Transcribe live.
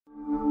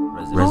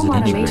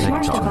Residential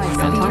tech talk,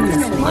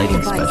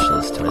 lighting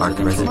specialist to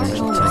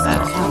residential tech.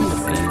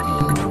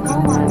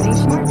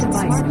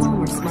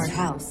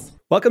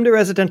 Welcome to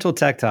Residential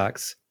Tech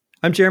Talks.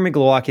 I'm Jeremy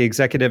Glowacki,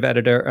 Executive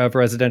Editor of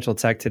Residential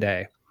Tech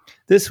Today.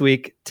 This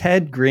week,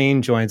 Ted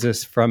Green joins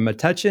us from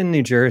Metuchen,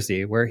 New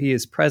Jersey, where he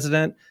is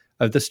president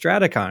of the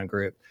Straticon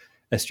Group,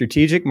 a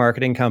strategic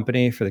marketing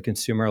company for the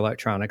consumer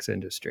electronics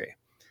industry.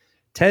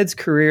 Ted's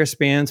career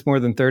spans more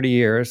than 30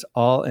 years,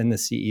 all in the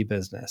CE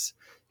business.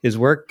 His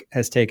work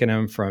has taken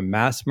him from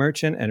mass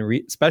merchant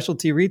and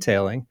specialty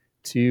retailing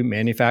to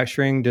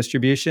manufacturing,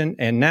 distribution,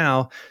 and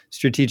now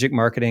strategic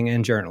marketing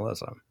and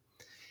journalism.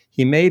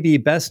 He may be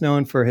best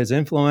known for his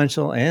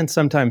influential and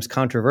sometimes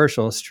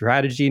controversial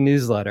strategy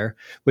newsletter,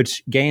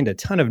 which gained a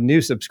ton of new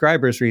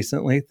subscribers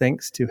recently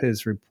thanks to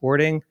his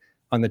reporting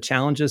on the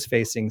challenges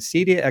facing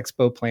CEDIA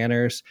Expo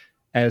planners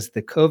as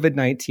the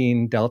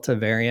COVID-19 Delta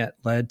variant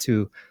led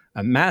to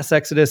a mass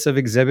exodus of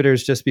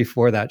exhibitors just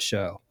before that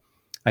show.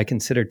 I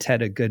consider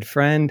Ted a good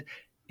friend,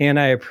 and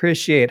I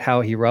appreciate how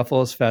he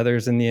ruffles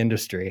feathers in the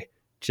industry,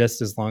 just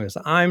as long as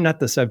I'm not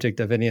the subject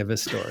of any of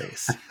his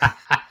stories.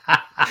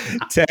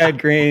 Ted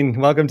Green,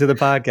 welcome to the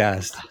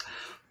podcast.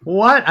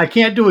 What? I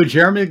can't do a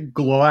Jeremy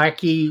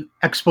Glowacki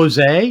expose?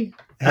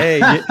 Hey,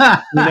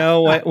 you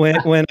know,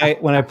 when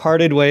I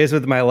parted ways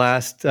with my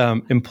last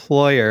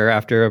employer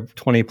after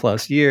 20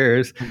 plus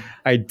years,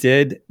 I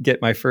did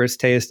get my first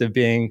taste of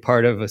being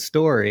part of a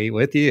story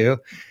with you.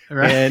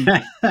 Right. And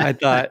I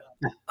thought,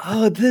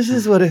 oh, this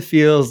is what it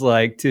feels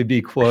like to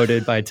be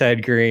quoted by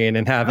Ted Green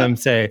and have him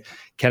say,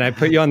 "Can I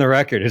put you on the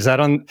record? Is that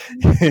on?"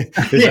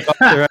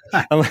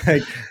 I'm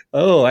like,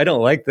 oh, I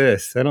don't like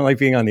this. I don't like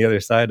being on the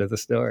other side of the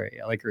story.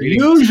 I like reading.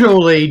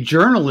 Usually,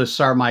 journalists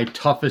are my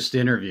toughest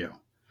interview.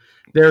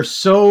 They're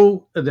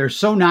so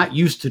not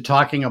used to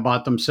talking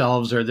about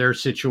themselves or their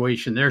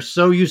situation. They're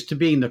so used to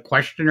being the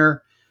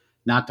questioner,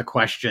 not the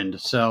questioned.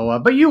 So,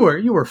 but you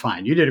were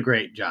fine. You did a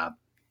great job.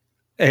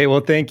 Hey,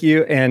 well, thank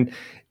you. And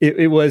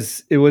it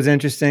was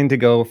interesting to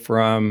go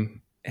from,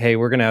 hey,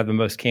 we're going to have the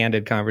most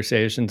candid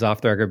conversations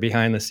off the record,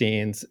 behind the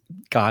scenes,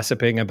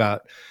 gossiping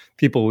about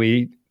people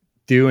we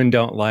do and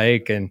don't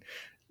like, and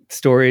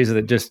stories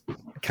that just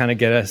kind of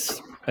get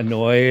us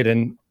annoyed,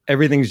 and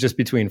everything's just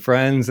between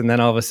friends. And then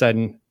all of a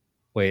sudden,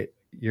 wait,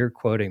 you're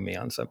quoting me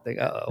on something.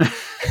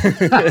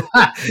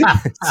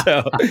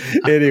 So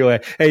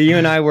anyway, hey, you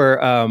and I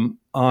were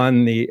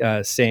on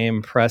the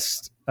same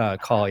press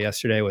call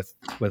yesterday with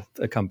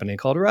a company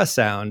called Russ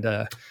Sound.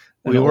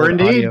 We were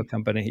indeed. Audio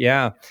company.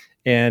 Yeah.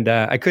 And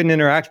I couldn't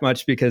interact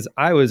much because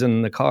I was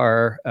in the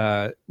car,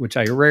 which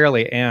I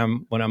rarely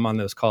am when I'm on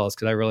those calls,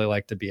 because I really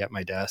like to be at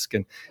my desk.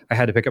 And I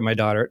had to pick up my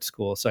daughter at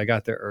school. So I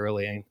got there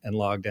early and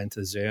logged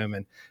into Zoom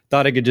and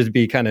thought I could just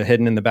be kind of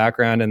hidden in the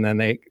background. And then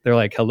they're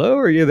like, "Hello,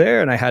 are you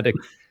there?" And I had to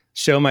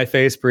show my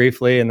face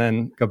briefly and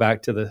then go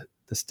back to the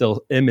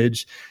still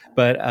image.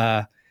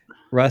 But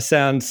Russ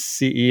Sound's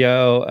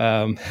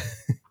CEO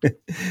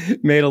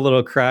made a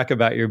little crack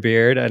about your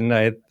beard. And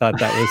I thought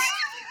that was...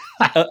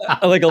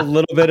 like a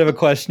little bit of a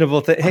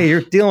questionable thing. Hey, you're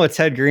dealing with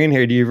Ted Green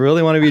here. Do you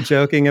really want to be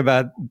joking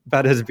about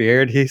his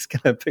beard? He's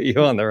going to put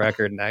you on the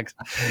record next.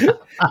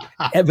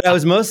 But I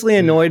was mostly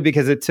annoyed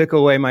because it took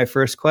away my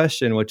first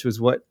question, which was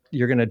what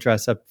you're going to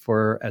dress up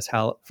for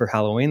for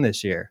Halloween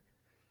this year.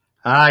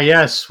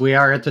 Yes, we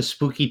are at the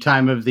spooky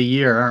time of the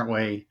year, aren't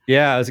we?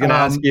 Yeah, I was going to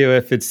ask you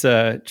if it's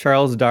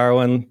Charles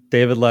Darwin,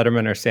 David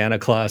Letterman, or Santa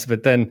Claus,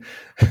 but then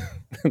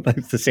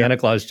like the Santa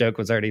Claus joke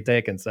was already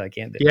taken, so I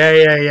can't do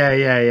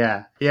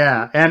it.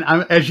 Yeah. And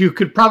as you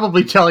could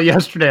probably tell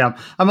yesterday,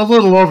 I'm a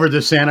little over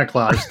the Santa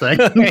Claus thing.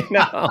 I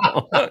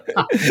know.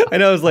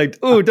 I was like,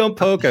 "Ooh, don't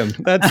poke him.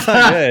 That's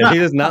not good. He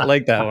does not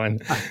like that one."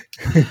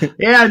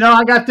 Yeah, no,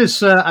 I got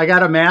this. I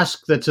got a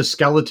mask that's a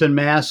skeleton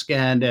mask,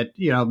 and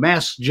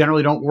masks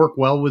generally don't work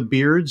well with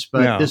beards,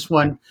 but no.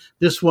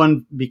 This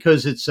one,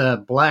 because it's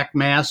a black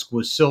mask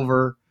with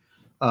silver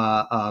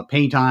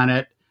paint on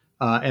it.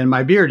 And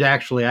my beard,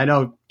 actually, I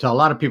know to a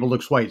lot of people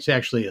looks white. It's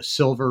actually a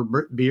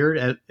silver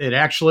beard. It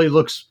actually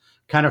looks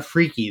kind of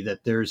freaky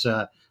that there's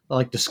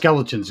like the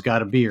skeleton's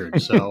got a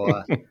beard.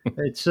 So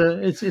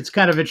it's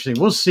kind of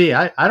interesting. We'll see.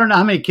 I don't know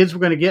how many kids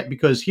we're going to get,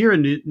 because here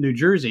in New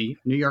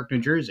York, New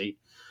Jersey,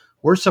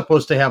 we're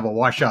supposed to have a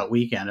washout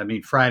weekend. I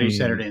mean, Friday,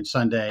 Saturday, and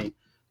Sunday.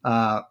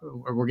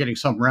 We're getting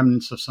some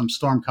remnants of some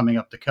storm coming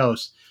up the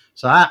coast.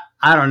 So I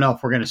don't know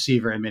if we're going to see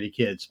very many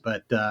kids,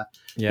 but I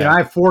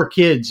have 4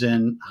 kids,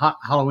 and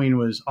Halloween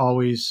was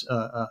always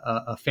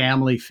a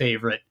family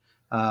favorite.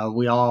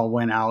 We all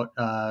went out,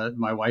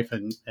 my wife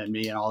and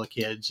me and all the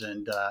kids,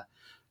 and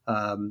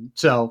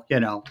so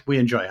we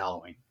enjoy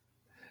Halloween.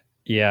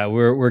 Yeah,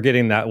 we're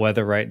getting that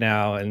weather right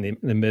now in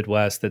the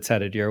Midwest that's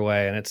headed your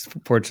way, and it's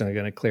fortunately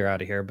going to clear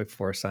out of here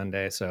before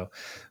Sunday. So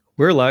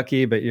we're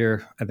lucky, but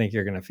I think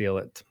you're going to feel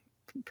it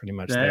pretty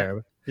much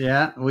there.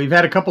 Yeah, we've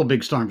had a couple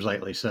big storms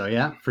lately, so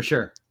yeah, for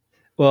sure.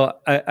 Well,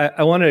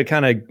 I wanted to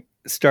kind of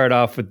start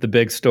off with the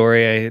big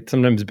story. I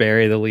sometimes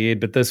bury the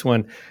lead, but this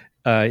one,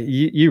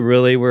 you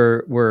really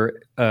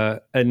were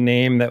a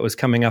name that was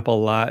coming up a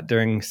lot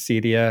during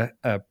CEDIA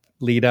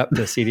lead up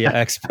to CEDIA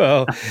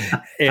Expo.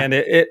 And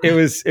it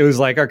was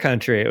like our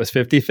country. It was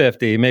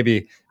 50-50.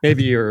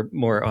 Maybe you're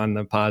more on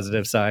the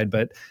positive side,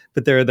 but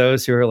there are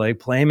those who are like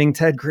blaming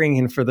Ted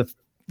Green for the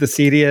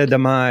CEDIA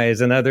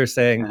demise, and others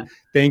saying,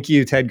 thank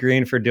you, Ted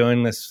Green, for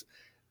doing this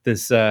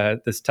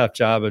tough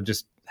job of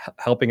just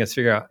helping us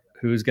figure out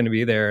who's going to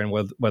be there and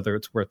whether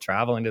it's worth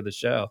traveling to the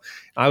show.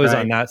 I was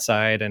on that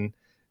side, and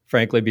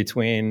frankly,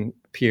 between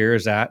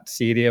peers at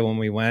CEDIA when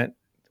we went,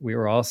 we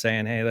were all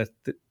saying, hey,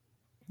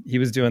 he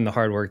was doing the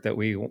hard work that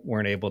we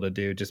weren't able to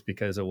do just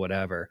because of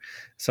whatever.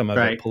 Some of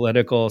it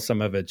political,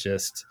 some of it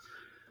just,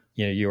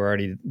 you were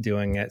already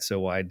doing it, so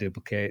why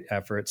duplicate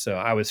effort? So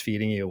I was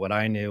feeding you what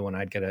I knew when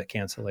I'd get a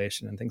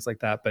cancellation and things like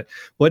that. But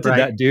what did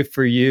that do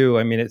for you?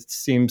 I mean, it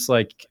seems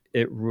like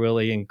it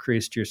really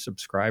increased your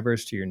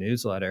subscribers to your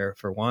newsletter,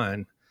 for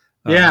one.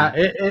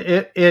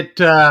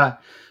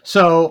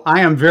 So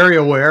I am very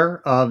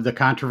aware of the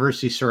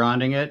controversy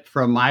surrounding it.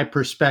 From my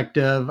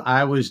perspective,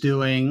 I was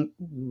doing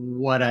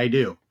what I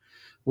do,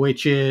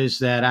 which is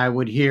that I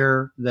would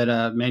hear that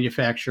a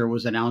manufacturer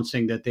was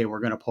announcing that they were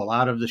going to pull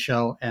out of the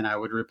show, and I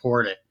would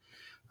report it.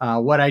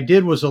 What I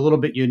did was a little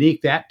bit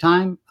unique that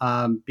time,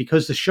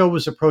 because the show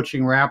was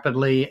approaching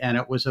rapidly, and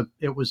it's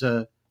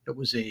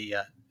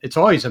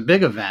always a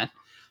big event,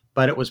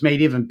 but it was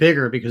made even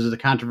bigger because of the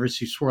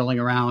controversy swirling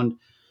around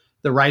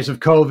the rise of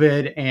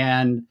COVID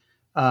and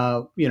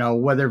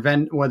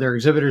whether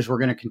exhibitors were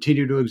going to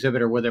continue to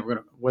exhibit or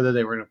whether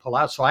they were going to pull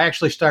out. So I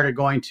actually started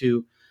going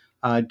to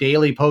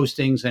daily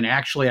postings, and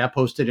actually I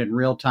posted in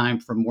real time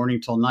from morning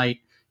till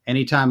night.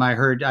 Anytime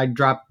I'd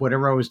drop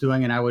whatever I was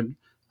doing, and I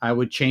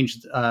would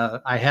change.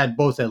 I had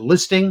both a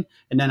listing,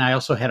 and then I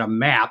also had a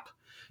map,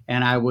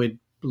 and I would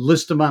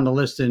list them on the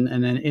list and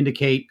then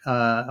indicate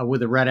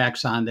with a red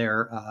X on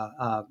there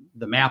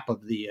the map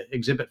of the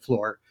exhibit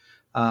floor,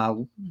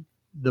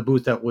 the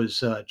booth that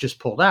was just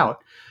pulled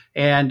out.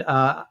 And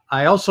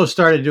I also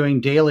started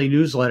doing daily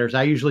newsletters.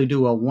 I usually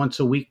do a once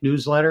a week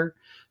newsletter.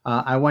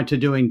 I went to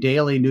doing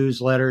daily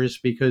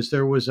newsletters because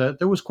there was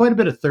quite a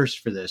bit of thirst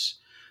for this.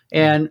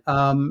 And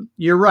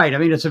you're right. I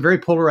mean, it's a very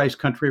polarized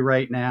country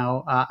right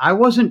now. I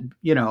was not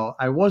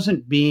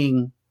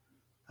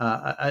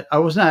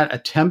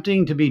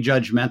attempting to be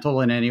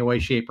judgmental in any way,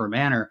 shape, or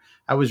manner.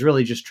 I was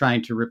really just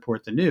trying to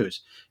report the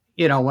news.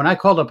 When I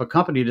called up a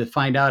company to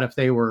find out if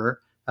they were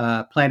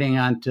planning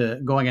on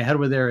going ahead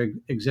with their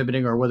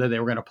exhibiting or whether they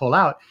were going to pull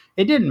out,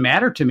 it didn't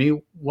matter to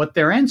me what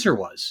their answer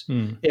was.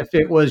 If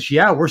it was,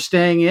 we're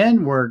staying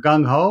in, we're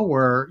gung ho,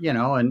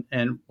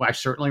 and I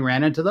certainly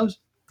ran into those.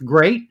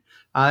 Great.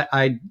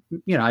 I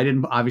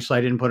didn't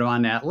put them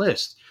on that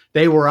list.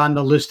 They were on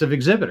the list of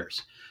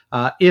exhibitors.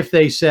 If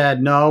they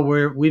said, no,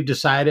 we've made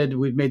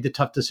the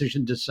tough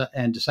decision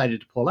and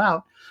decided to pull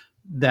out,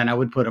 then I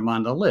would put them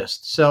on the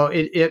list. So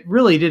it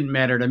really didn't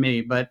matter to me,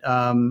 but,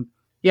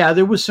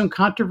 there was some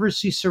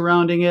controversy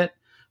surrounding it.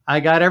 I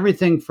got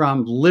everything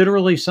from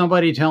literally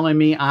somebody telling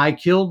me I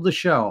killed the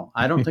show.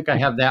 I don't think I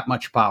have that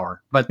much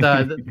power, but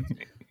but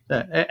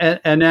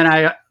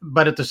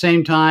at the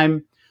same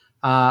time,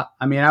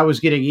 I was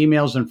getting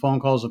emails and phone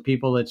calls of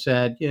people that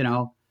said,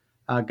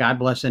 God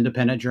bless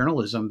independent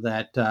journalism,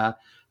 that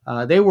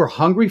they were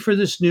hungry for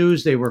this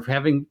news. They were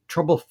having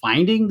trouble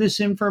finding this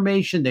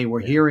information. They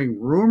were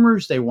hearing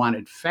rumors. They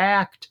wanted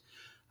fact.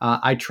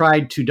 I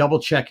tried to double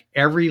check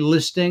every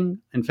listing.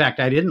 In fact,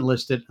 I didn't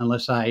list it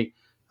unless I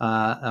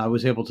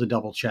was able to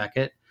double check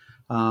it.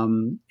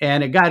 And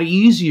it got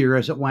easier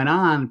as it went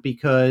on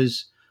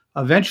because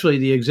eventually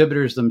the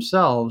exhibitors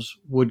themselves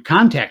would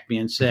contact me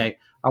and say,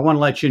 I want to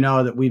let you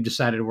know that we've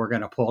decided we're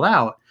going to pull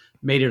out.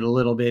 Made it a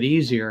little bit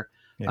easier.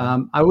 Yeah.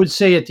 I would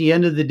say at the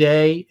end of the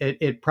day,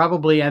 it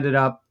probably ended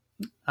up,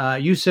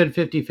 you said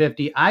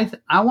 50-50.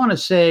 I want to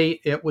say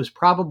it was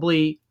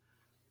probably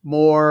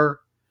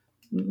more,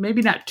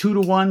 maybe not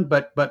 2-1,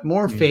 but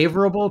more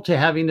favorable to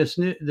having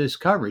this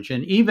coverage.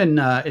 And even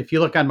if you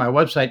look on my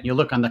website and you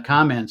look on the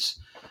comments,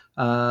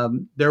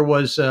 there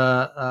was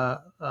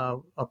a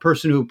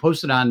person who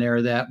posted on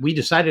there that we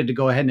decided to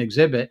go ahead and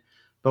exhibit,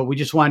 but we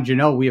just wanted you to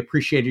know we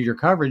appreciated your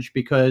coverage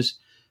because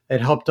it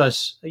helped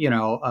us, like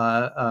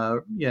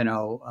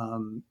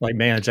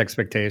manage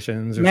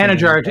expectations.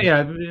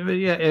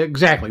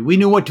 Exactly. We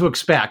knew what to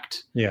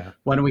expect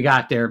when we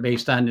got there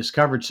based on this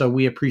coverage. So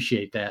we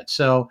appreciate that.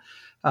 So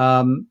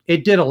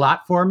it did a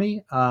lot for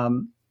me. As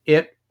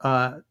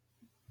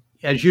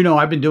you know,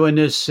 I've been doing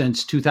this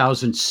since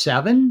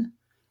 2007,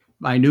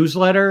 my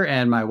newsletter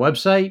and my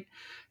website.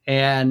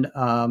 And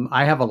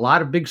I have a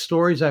lot of big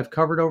stories I've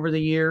covered over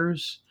the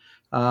years.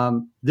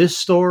 This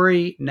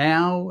story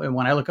now, and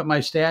when I look at my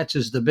stats,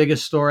 is the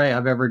biggest story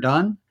I've ever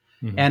done.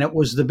 Mm-hmm. And it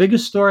was the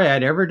biggest story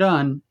I'd ever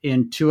done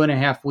in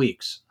 2.5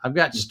 weeks. I've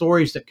got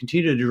stories that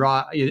continue to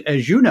draw,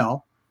 as you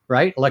know,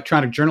 right?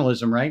 Electronic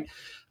journalism, right?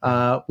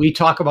 We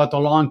talk about the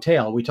long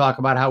tail. We talk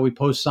about how we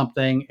post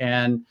something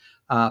and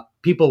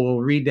people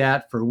will read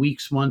that for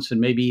weeks, months, and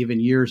maybe even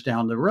years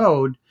down the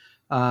road,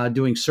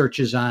 doing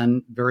searches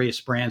on various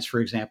brands, for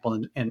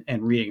example,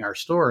 and reading our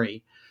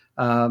story.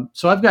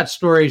 So I've got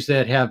stories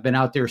that have been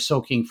out there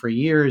soaking for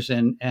years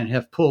and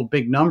have pulled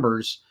big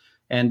numbers.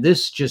 And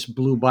this just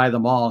blew by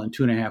them all in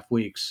 2.5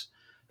 weeks.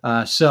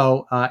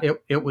 So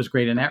it was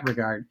great in that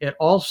regard. It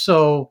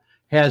also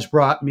has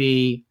brought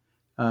me,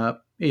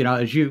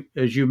 as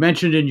you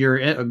mentioned in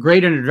your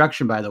great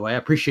introduction, by the way, I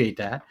appreciate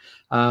that.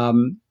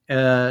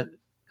 I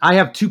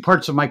have two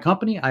parts of my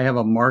company. I have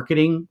a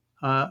marketing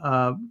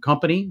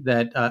company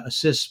that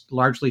assists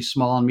largely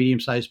small and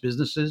medium-sized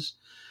businesses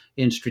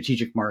in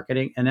strategic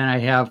marketing. And then I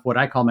have what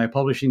I call my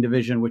publishing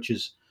division, which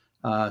is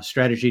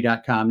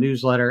strategy.com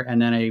newsletter,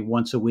 and then a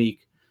once a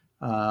week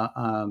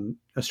a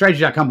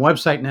strategy.com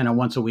website, and then a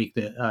once a week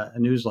a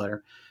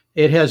newsletter.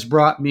 It has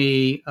brought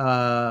me,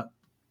 I'm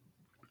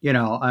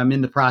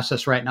in the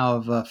process right now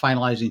of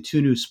finalizing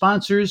 2 new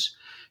sponsors,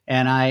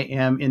 and I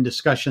am in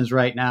discussions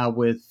right now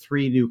with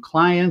 3 new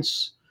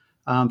clients.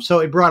 So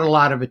it brought a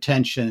lot of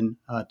attention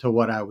to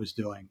what I was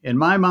doing. In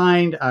my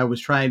mind, I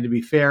was trying to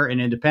be fair and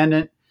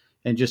independent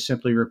and just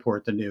simply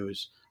report the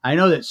news. I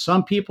know that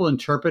some people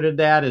interpreted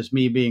that as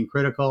me being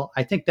critical.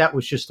 I think that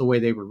was just the way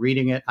they were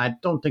reading it. I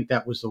don't think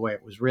that was the way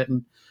it was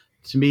written.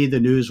 To me, the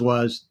news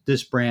was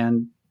this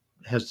brand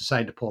has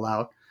decided to pull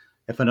out.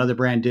 If another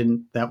brand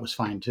didn't, that was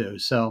fine too.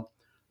 So,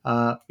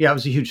 it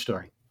was a huge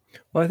story.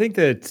 Well, I think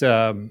that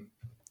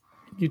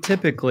you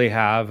typically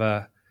have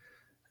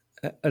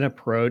an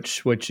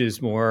approach which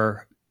is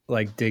more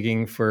like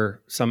digging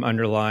for some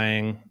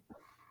underlying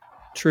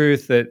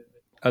truth that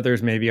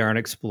others maybe aren't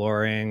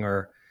exploring,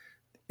 or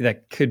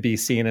that could be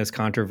seen as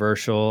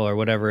controversial or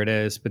whatever it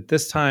is. But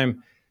this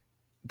time,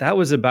 that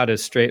was about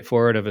as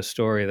straightforward of a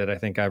story that I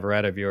think I've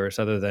read of yours,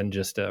 other than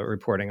just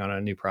reporting on a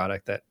new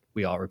product that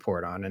we all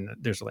report on, and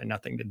there's really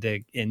nothing to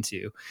dig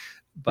into.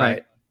 But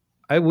right.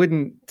 I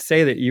wouldn't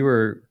say that you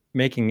were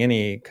making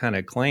any kind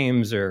of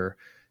claims or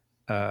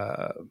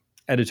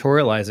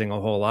editorializing a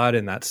whole lot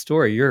in that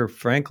story. You're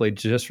frankly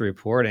just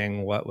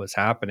reporting what was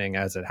happening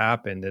as it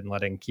happened and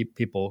letting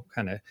people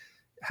kind of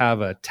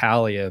have a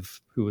tally of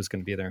who was going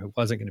to be there and who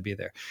wasn't going to be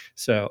there.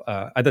 So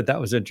I thought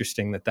that was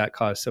interesting that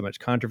caused so much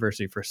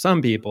controversy for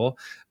some people,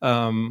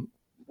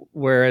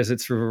 whereas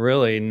it's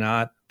really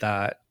not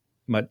that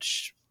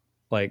much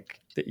like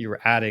that you were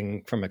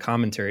adding from a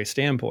commentary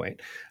standpoint.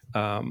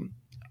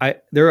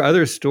 There are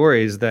other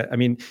stories that, I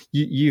mean,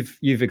 you've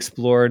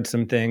explored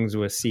some things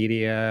with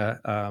CEDIA.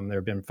 There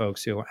have been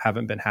folks who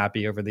haven't been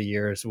happy over the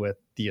years with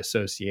the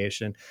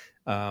association.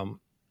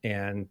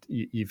 And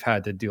you've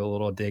had to do a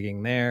little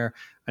digging there.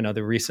 I know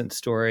the recent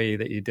story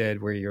that you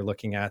did where you're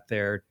looking at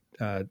their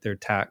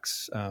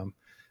tax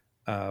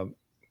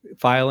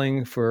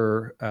filing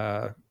for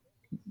I'm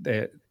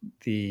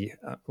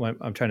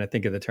trying to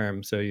think of the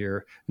term. So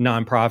your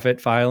nonprofit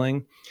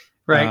filing,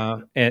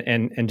 right?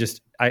 And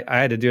just I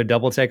had to do a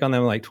double take on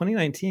them. Like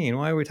 2019,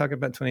 why are we talking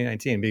about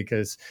 2019?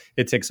 Because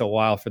it takes a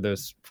while for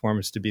those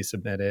forms to be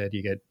submitted.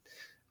 You get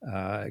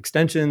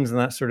extensions and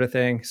that sort of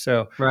thing.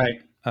 So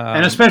right.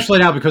 And especially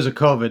now because of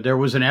COVID, there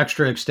was an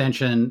extra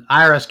extension.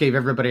 IRS gave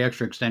everybody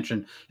extra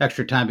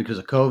time because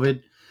of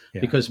COVID,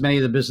 because many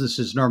of the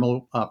businesses'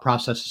 normal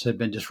processes had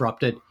been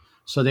disrupted.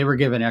 So they were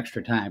given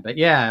extra time. But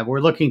yeah,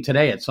 we're looking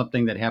today at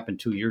something that happened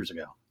 2 years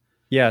ago.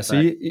 Yeah. So,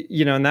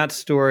 in that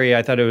story,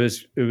 I thought it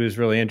was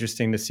really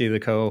interesting to see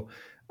the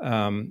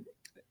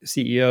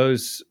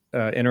CEOs,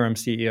 interim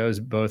CEOs,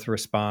 both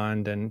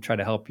respond and try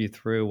to help you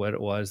through what it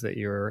was that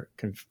you were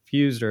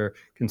confused or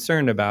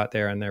concerned about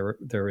there and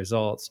their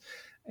results.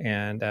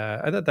 And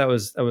I thought that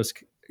was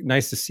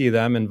nice to see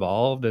them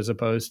involved, as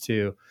opposed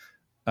to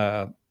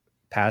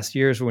past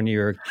years when you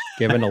were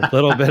given a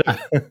little bit of,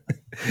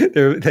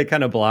 they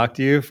kind of blocked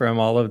you from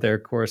all of their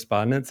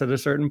correspondence at a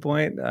certain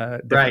point,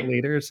 different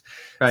leaders.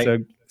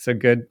 Right. So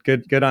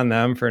good on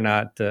them for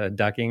not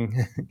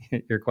ducking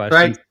your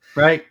questions.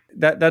 Right.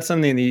 That's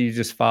something that you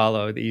just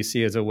follow, that you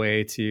see as a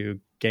way to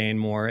gain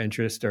more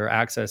interest or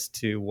access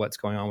to what's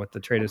going on with the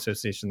trade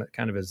association that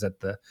kind of is at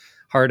the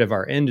heart of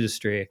our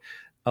industry.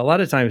 A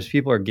lot of times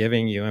people are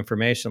giving you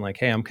information like,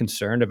 hey, I'm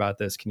concerned about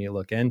this. Can you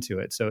look into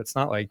it? So it's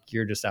not like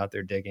you're just out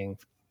there digging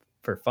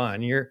for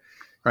fun. You're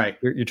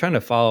trying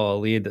to follow a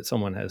lead that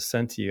someone has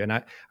sent to you. And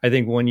I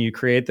think when you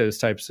create those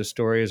types of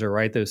stories or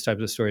write those types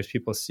of stories,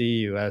 people see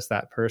you as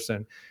that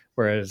person,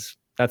 whereas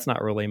that's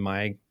not really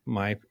my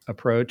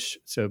approach.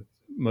 So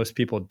most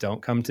people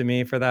don't come to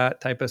me for that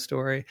type of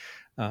story.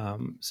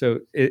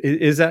 So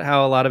is that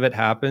how a lot of it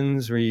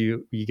happens, where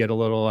you get a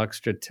little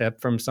extra tip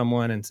from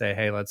someone and say,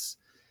 hey, let's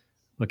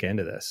look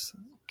into this?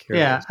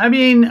 Curious. Yeah. I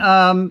mean,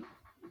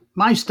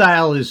 my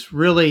style is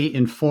really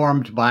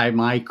informed by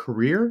my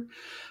career.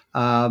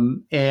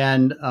 And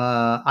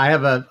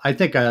I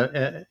think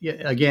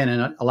again,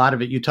 and a lot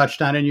of it you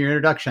touched on in your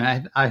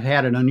introduction, I've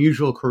had an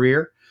unusual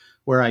career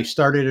where I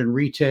started in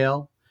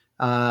retail.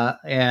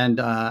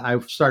 And I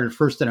started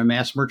first in a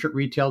mass merchant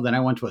retail, then I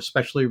went to a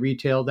specialty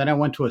retail, then I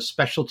went to a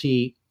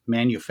specialty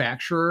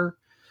manufacturer.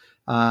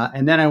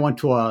 And then I went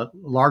to a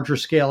larger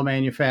scale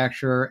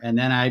manufacturer, and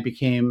then I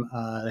became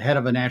the head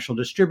of a national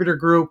distributor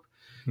group.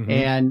 Mm-hmm.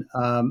 And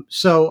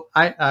so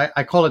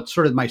I call it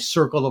sort of my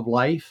circle of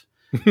life.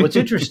 What's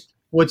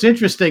what's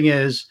interesting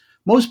is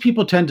most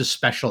people tend to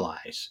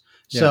specialize.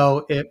 Yeah.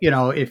 So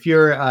if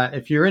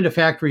you're into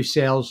factory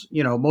sales,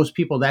 most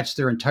people, that's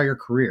their entire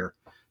career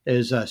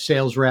is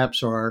sales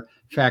reps or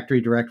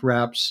factory direct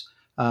reps.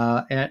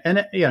 And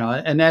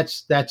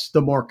that's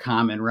the more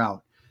common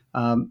route.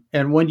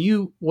 And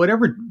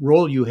whatever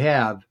role you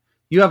have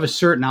a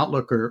certain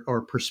outlook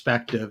or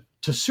perspective.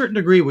 To a certain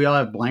degree, we all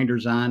have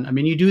blinders on. I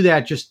mean, you do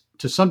that just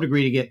to some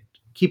degree to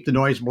keep the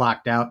noise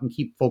blocked out and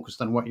keep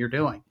focused on what you're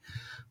doing.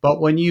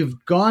 But when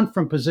you've gone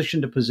from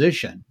position to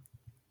position,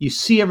 you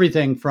see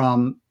everything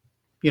from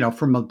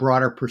a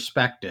broader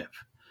perspective.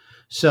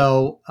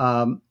 So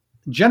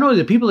generally,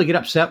 the people that get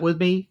upset with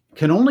me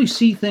can only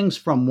see things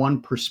from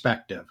one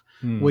perspective,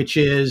 which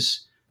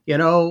is,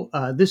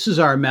 this is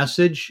our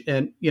message,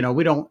 and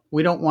we don't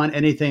want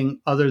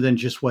anything other than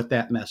just what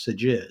that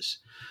message is.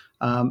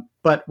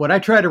 But what I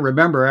try to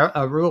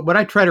what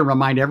I try to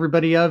remind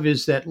everybody of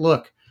is that,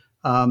 look,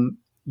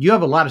 you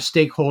have a lot of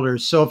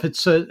stakeholders. So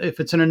if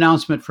it's an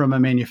announcement from a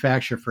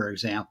manufacturer, for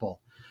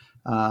example,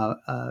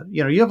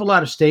 you have a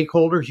lot of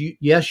stakeholders.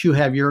 Yes, you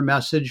have your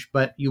message,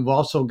 but you've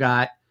also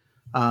got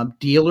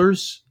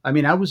dealers. I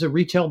mean, I was a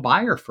retail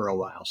buyer for a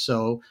while,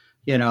 so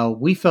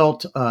we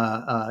felt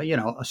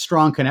a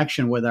strong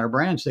connection with our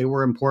brands. They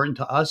were important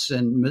to us,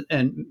 and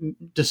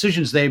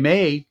decisions they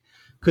made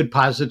could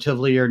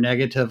positively or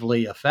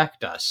negatively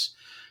affect us.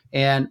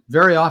 And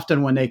very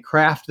often when they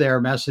craft their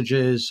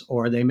messages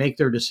or they make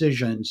their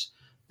decisions,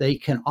 they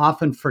can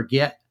often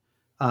forget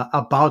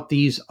about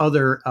these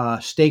other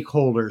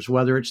stakeholders,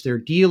 whether it's their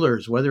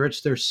dealers, whether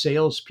it's their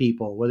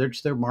salespeople, whether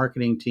it's their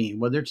marketing team,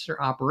 whether it's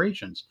their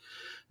operations.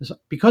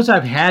 Because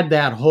I've had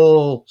that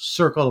whole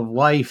circle of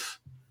life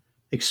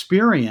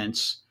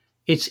experience,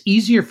 it's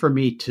easier for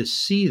me to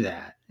see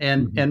that.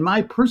 And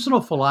my personal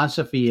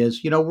philosophy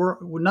is,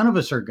 none of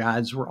us are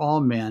gods. We're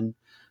all men.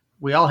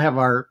 We all have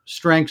our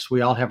strengths.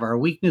 We all have our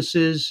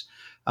weaknesses.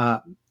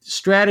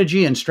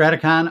 Strategy and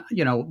Straticon,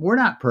 we're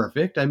not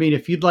perfect. I mean,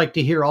 if you'd like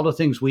to hear all the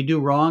things we do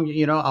wrong,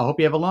 I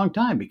hope you have a long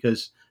time,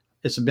 because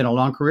it's been a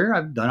long career.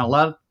 I've done a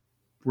lot of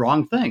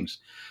wrong things.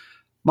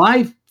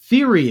 My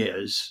theory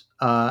is,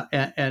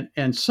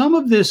 and some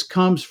of this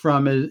comes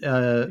from,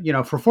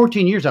 for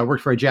 14 years, I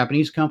worked for a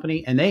Japanese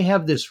company, and they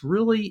have this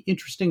really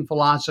interesting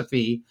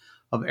philosophy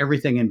of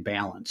everything in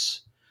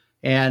balance.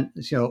 And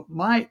so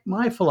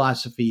my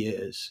philosophy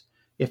is,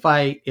 if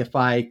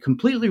I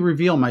completely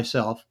reveal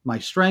myself, my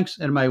strengths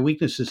and my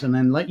weaknesses, and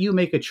then let you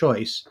make a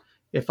choice,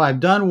 if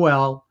I've done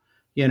well,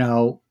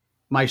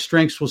 my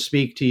strengths will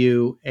speak to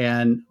you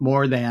and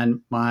more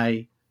than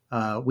my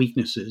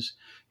weaknesses.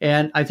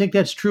 And I think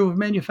that's true of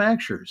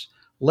manufacturers.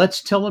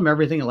 Let's tell them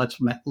everything and let's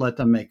let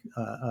them make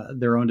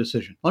their own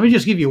decision. Let me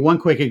just give you one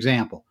quick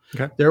example.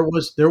 Okay. There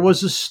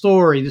was a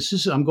story.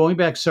 I'm going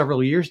back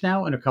several years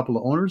now, and a couple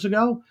of owners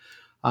ago,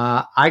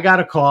 I got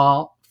a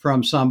call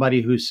from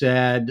somebody who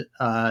said,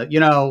 they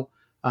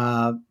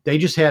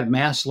just had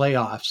mass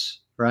layoffs,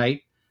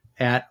 right,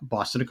 at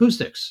Boston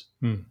Acoustics.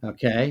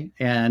 Okay.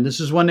 And this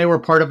is when they were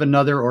part of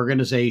another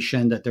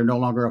organization that they're no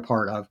longer a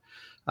part of.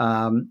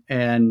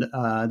 And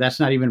that's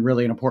not even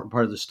really an important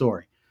part of the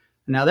story.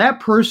 Now, that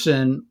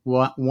person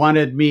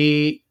wanted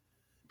me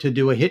to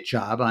do a hit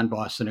job on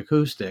Boston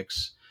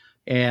Acoustics,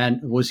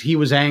 and he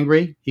was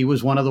angry. He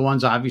was one of the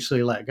ones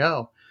obviously let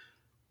go.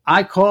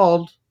 I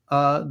called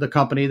the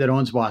company that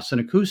owns Boston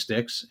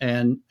Acoustics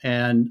and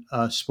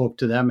spoke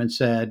to them and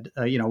said,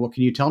 what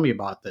can you tell me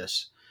about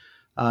this?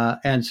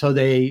 And so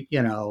they,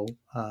 this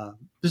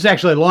is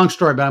actually a long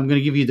story, but I'm going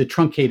to give you the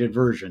truncated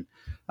version.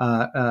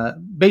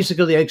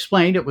 Basically, they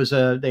explained it was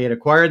they had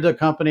acquired the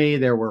company.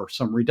 There were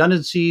some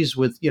redundancies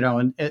with,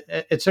 and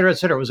et cetera, et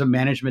cetera. It was a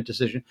management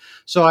decision.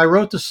 So I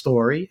wrote the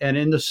story, and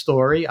in the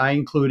story, I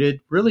included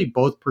really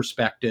both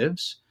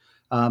perspectives.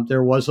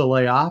 There was a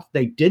layoff.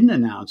 They didn't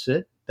announce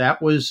it.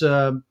 That was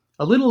a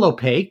little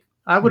opaque.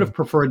 I would have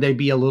preferred they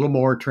be a little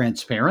more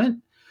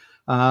transparent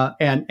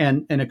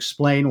and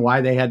explain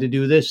why they had to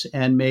do this,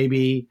 and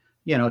maybe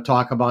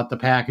talk about the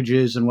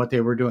packages and what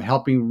they were doing,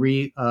 helping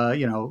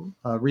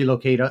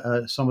relocate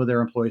some of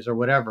their employees or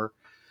whatever.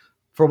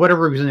 For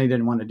whatever reason, they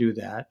didn't want to do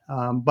that.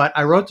 But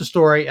I wrote the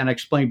story and I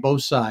explained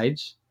both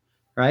sides,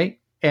 right?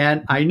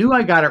 And I knew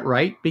I got it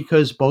right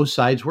because both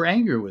sides were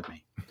angry with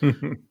me.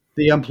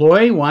 The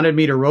employee wanted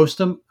me to roast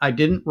them. I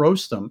didn't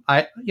roast them.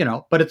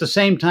 But at the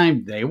same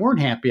time, they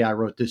weren't happy I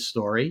wrote this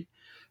story.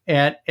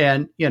 But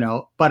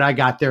I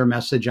got their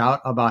message out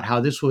about how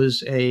this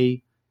was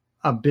a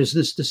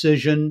business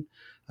decision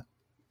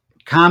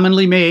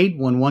commonly made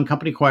when one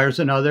company acquires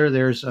another.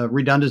 There's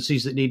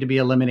redundancies that need to be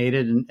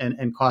eliminated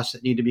and costs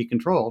that need to be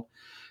controlled.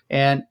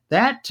 And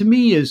that, to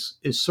me, is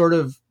sort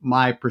of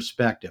my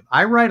perspective.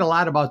 I write a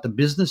lot about the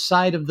business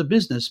side of the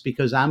business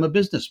because I'm a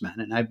businessman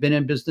and I've been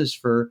in business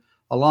for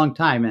a long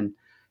time. And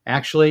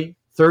actually,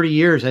 30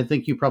 years, I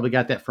think you probably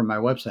got that from my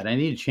website. I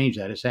need to change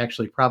that. It's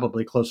actually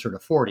probably closer to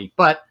 40,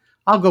 but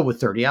I'll go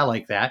with 30. I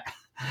like that.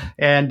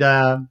 And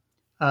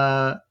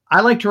I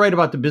like to write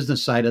about the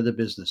business side of the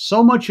business.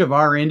 So much of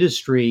our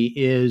industry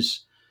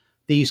is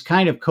these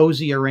kind of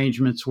cozy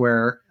arrangements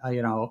where,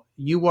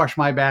 you wash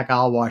my back,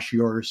 I'll wash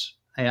yours.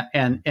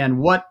 And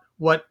what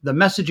the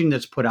messaging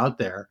that's put out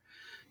there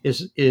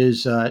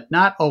is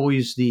not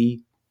always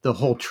the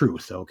whole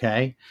truth.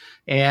 Okay.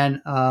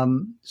 And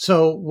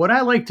so what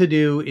I like to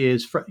do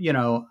is,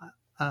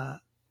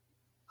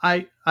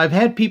 I've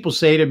had people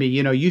say to me,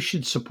 you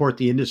should support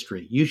the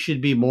industry. You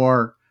should be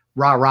more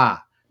rah-rah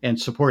and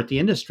support the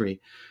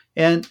industry.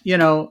 And,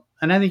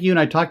 and I think you and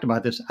I talked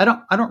about this. I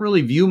don't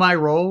really view my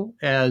role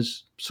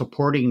as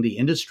supporting the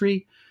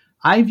industry.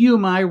 I view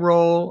my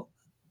role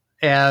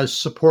as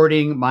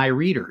supporting my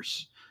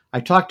readers. I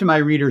talk to my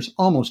readers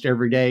almost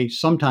every day,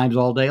 sometimes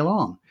all day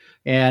long.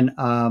 And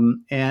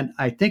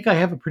I think I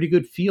have a pretty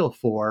good feel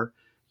for,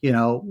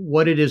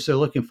 what it is they're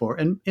looking for.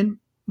 And in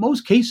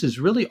most cases,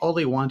 really all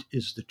they want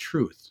is the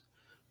truth.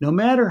 No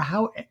matter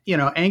how,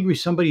 angry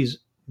somebody's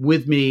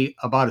with me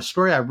about a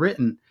story I've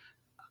written,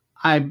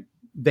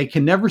 they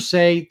can never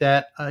say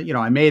that,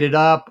 I made it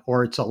up,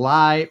 or it's a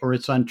lie, or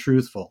it's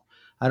untruthful.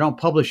 I don't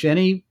publish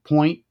any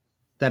point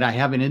that I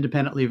haven't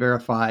independently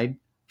verified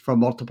from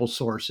multiple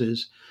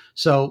sources.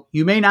 So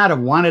you may not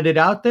have wanted it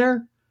out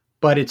there,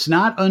 but it's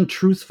not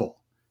untruthful.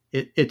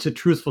 It's a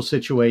truthful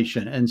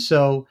situation. And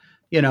so,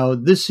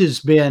 this has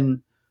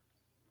been,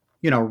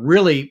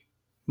 really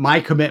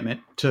my commitment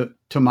to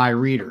my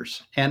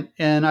readers. And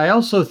I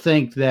also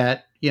think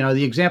that,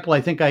 the example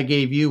I think I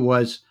gave you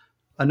was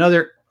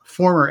another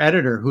former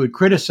editor who had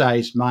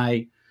criticized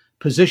my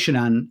position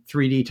on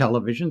 3D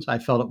televisions. I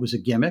felt it was a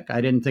gimmick.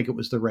 I didn't think it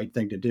was the right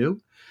thing to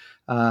do.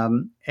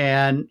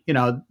 And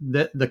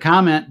the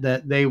comment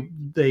that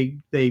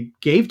they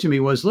gave to me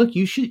was, look,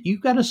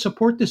 you've got to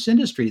support this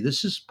industry.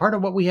 This is part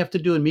of what we have to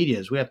do in media,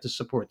 is we have to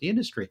support the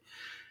industry.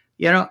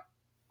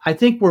 I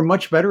think we're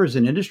much better as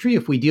an industry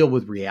if we deal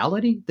with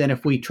reality than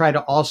if we try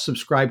to all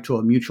subscribe to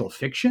a mutual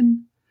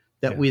fiction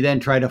that we then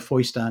try to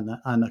foist on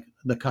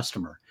the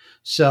customer.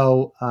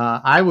 So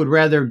I would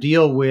rather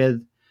deal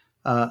with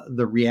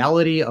the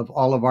reality of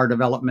all of our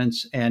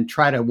developments and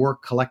try to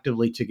work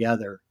collectively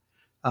together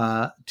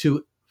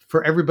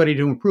for everybody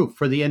to improve,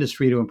 for the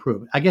industry to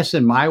improve. I guess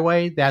in my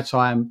way, that's how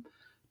I'm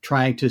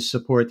trying to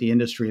support the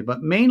industry.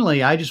 But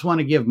mainly, I just want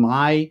to give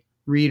my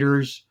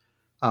readers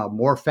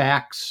more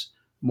facts,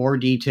 more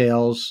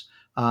details,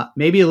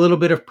 maybe a little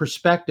bit of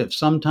perspective.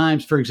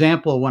 Sometimes, for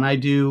example, when I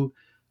do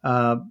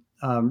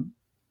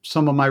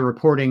some of my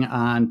reporting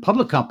on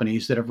public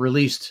companies that have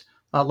released,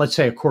 let's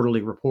say, a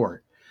quarterly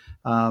report,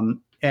 and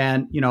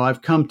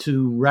I've come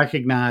to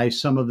recognize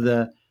some of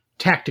the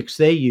tactics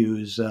they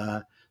use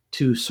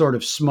to sort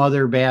of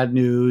smother bad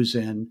news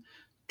and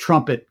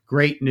trumpet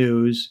great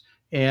news.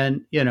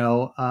 And,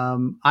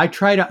 I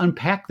try to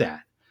unpack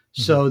that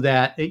so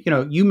that,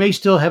 you may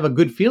still have a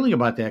good feeling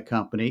about that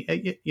company.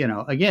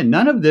 Again,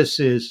 none of this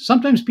is,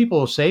 sometimes people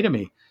will say to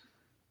me,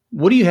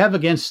 what do you have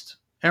against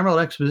Emerald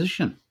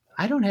Exposition?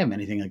 I don't have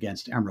anything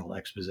against Emerald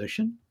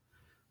Exposition.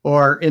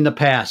 Or in the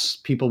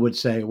past, people would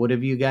say, what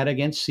have you got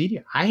against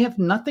Cedia? I have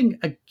nothing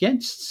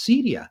against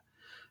Cedia.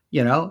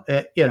 I'm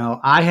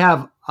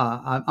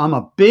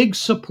a big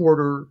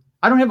supporter.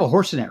 I don't have a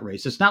horse in that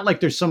race. It's not like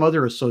there's some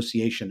other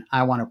association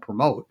I want to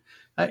promote,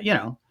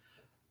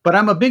 but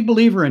I'm a big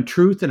believer in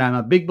truth, and I'm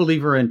a big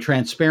believer in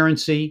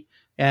transparency,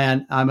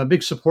 and I'm a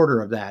big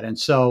supporter of that. And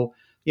so,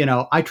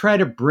 I try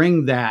to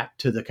bring that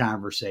to the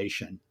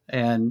conversation.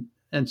 And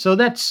so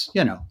that's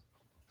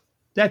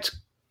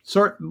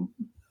sort of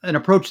an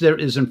approach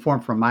that is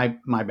informed from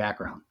my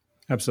background.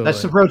 Absolutely.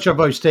 That's the approach I've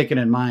always taken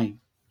in mind.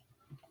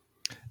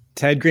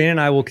 Ted Green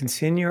and I will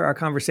continue our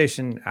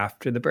conversation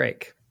after the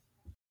break.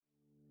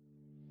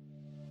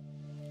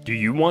 Do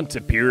you want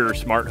superior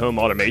smart home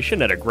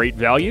automation at a great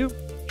value?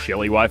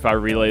 Shelly Wi-Fi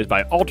relays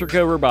by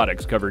Alterco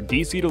Robotics cover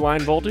DC to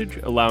line voltage,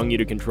 allowing you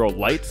to control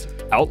lights,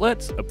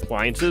 outlets,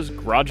 appliances,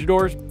 garage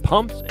doors,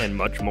 pumps, and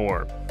much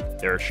more.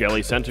 There are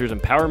Shelly sensors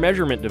and power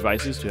measurement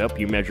devices to help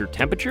you measure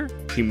temperature,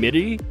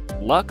 humidity,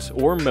 lux,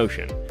 or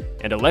motion,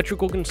 and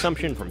electrical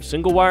consumption from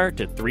single wire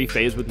to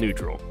 3-phase with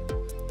neutral.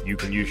 You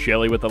can use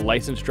Shelly with a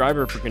licensed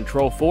driver for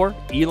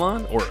Control4,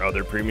 Elon, or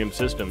other premium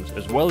systems,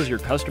 as well as your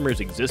customer's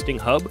existing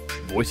hub,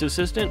 voice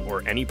assistant,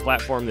 or any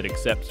platform that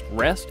accepts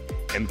REST,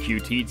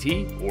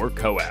 MQTT, or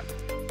CoAP.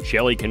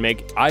 Shelly can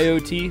make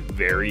IoT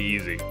very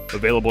easy.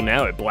 Available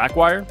now at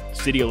Blackwire,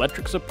 City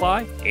Electric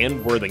Supply,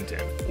 and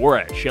Worthington, or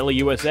at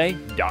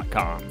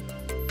shellyusa.com.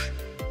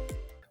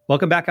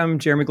 Welcome back. I'm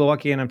Jeremy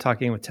Glowacki, and I'm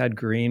talking with Ted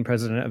Green,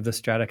 president of the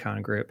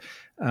Straticon Group.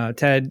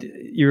 Ted,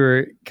 you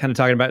were kind of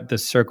talking about the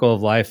circle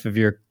of life of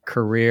your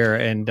career,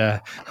 and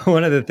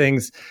one of the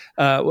things,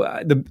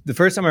 the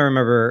first time I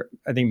remember,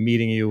 I think,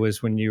 meeting you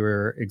was when you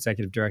were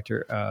executive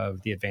director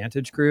of the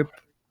Advantage Group,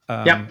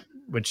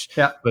 which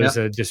was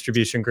a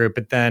distribution group.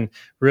 But then,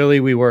 really,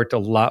 we worked a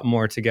lot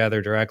more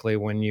together directly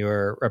when you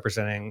were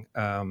representing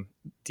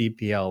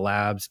DPL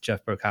Labs,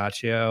 Jeff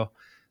Boccaccio.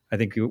 I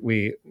think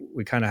we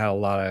kind of had a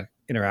lot of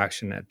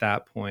interaction at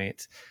that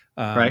point.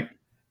 Right.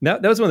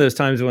 That was one of those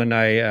times when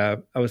I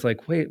was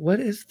like, wait, what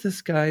is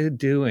this guy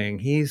doing?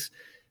 He's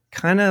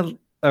kind of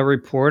a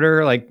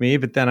reporter like me,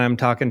 but then I'm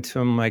talking to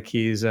him like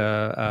he's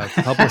a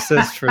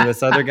publicist for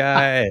this other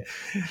guy.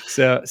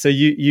 So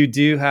you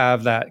do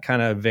have that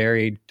kind of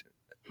varied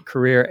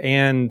career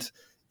and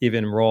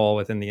even role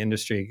within the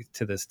industry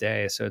to this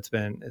day. So it's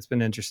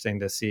been interesting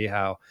to see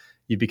how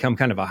you become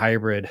kind of a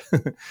hybrid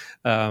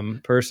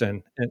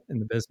person in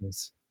the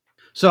business.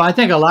 So I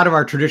think a lot of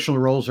our traditional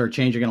roles are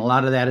changing, and a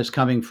lot of that is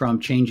coming from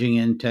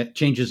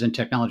changes in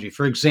technology.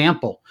 For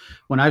example,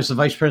 when I was the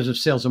vice president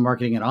of sales and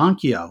marketing at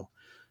Onkyo,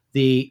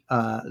 the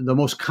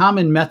most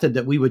common method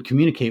that we would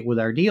communicate with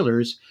our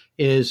dealers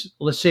is,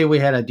 let's say we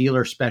had a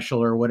dealer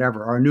special or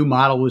whatever, our new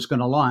model was going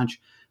to launch.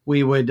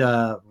 We would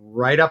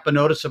write up a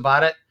notice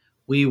about it.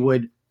 We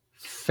would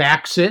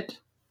fax it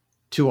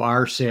to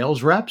our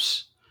sales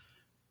reps.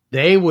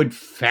 They would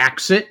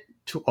fax it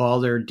to all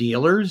their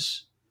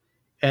dealers,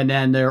 and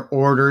then their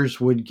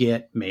orders would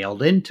get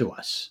mailed into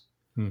us.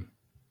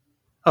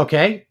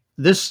 Okay,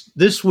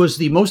 this was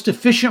the most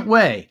efficient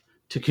way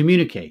to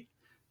communicate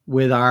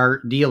with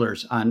our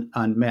dealers on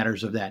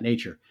matters of that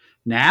nature.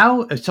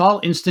 Now it's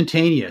all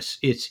instantaneous.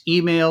 It's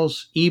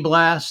emails,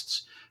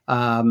 e-blasts.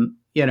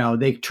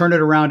 They turn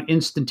it around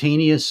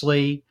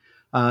instantaneously.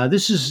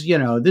 This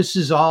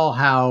is all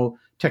how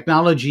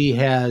technology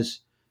has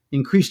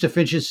increased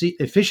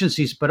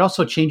efficiencies, but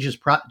also changed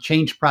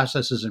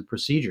processes and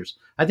procedures.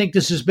 I think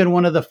this has been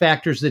one of the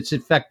factors that's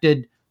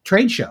affected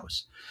trade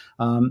shows.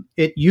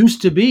 It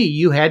used to be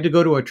you had to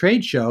go to a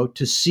trade show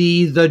to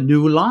see the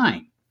new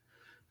line.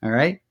 All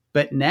right.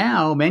 But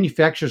now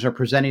manufacturers are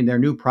presenting their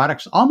new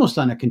products almost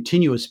on a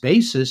continuous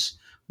basis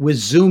with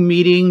Zoom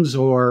meetings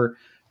or,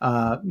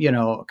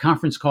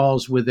 conference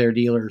calls with their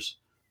dealers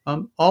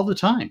all the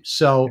time.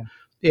 So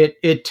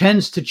it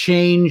tends to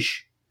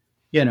change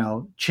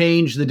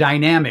the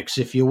dynamics,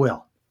 if you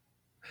will.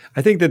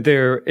 I think that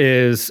there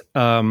is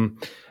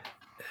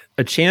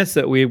a chance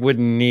that we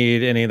wouldn't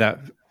need any of that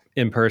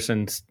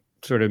in-person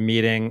sort of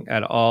meeting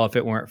at all if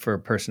it weren't for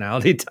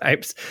personality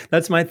types.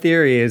 That's my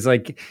theory, is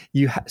like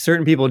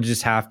certain people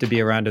just have to be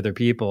around other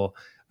people.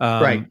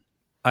 Right.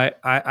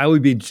 I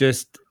would be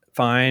just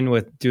fine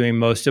with doing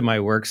most of my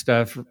work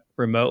stuff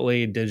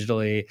remotely,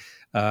 digitally,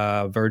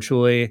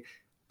 virtually.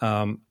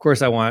 Of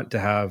course, I want to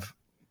have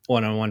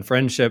one-on-one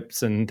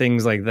friendships and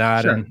things like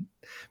that. Sure.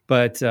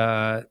 But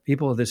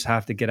people just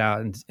have to get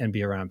out and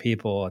be around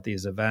people at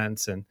these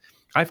events. And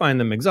I find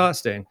them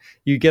exhausting.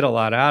 You get a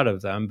lot out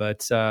of them,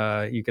 but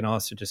you can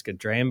also just get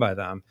drained by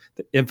them.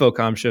 The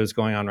InfoComm show is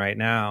going on right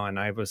now, and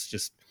I was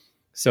just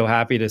so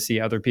happy to see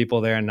other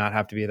people there and not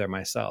have to be there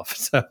myself.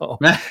 So,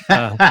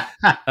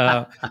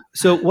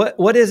 so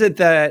what is it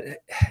that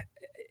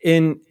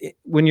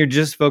when you're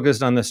just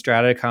focused on the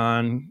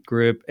Straticon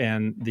group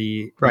and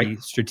the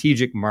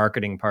strategic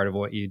marketing part of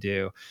what you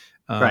do,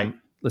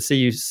 let's say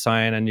you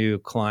sign a new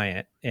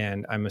client,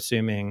 and I'm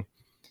assuming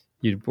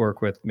you'd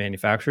work with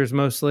manufacturers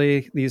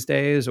mostly these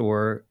days,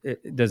 or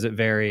does it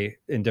vary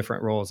in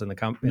different roles in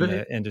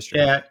the industry?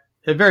 Yeah,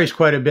 it varies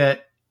quite a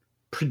bit.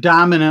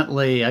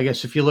 Predominantly, I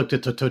guess if you looked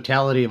at the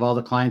totality of all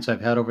the clients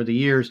I've had over the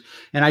years,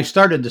 and I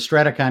started the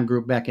Straticon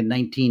group back in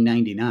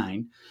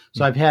 1999,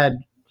 so I've had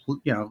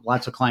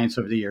lots of clients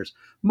over the years.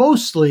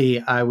 Mostly,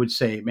 I would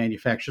say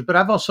manufacturers, but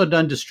I've also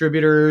done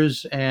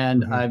distributors,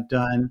 and I've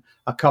done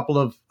a couple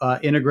of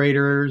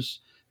integrators.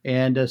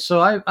 And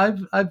so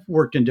I've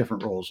worked in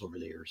different roles over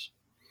the years.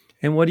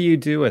 And what do you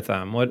do with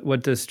them?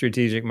 What does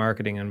strategic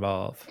marketing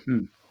involve?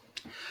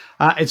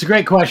 It's a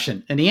great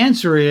question. And the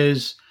answer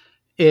is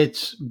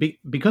it's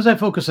because I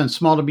focus on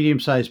small to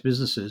medium-sized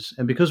businesses,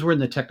 and because we're in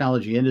the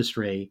technology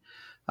industry,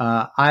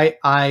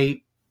 I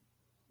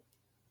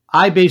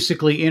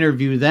basically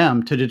interview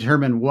them to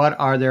determine what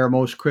are their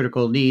most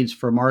critical needs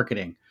for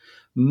marketing.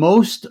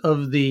 Most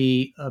of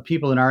the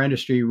people in our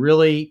industry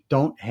really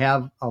don't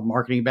have a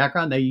marketing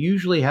background. They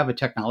usually have a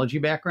technology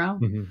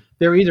background.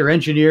 They're either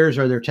engineers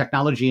or they're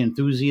technology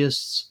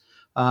enthusiasts.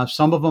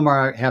 Some of them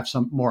have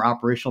some more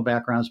operational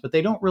backgrounds, but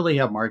they don't really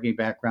have marketing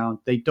background.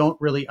 They don't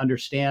really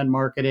understand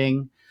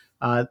marketing.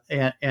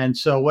 And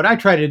so what I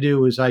try to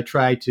do is I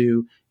try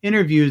to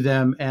interview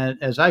them. And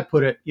as I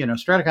put it,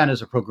 Straticon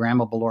is a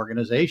programmable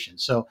organization.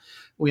 So,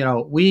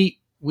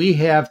 we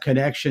have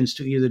connections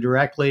to either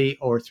directly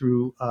or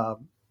through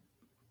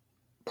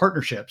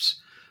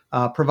partnerships,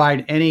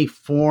 provide any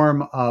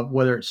form of,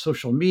 whether it's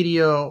social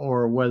media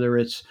or whether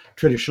it's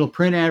traditional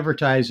print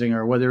advertising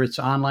or whether it's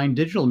online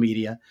digital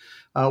media,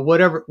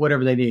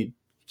 whatever they need.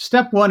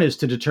 Step one is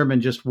to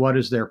determine just what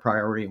is their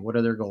priority, what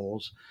are their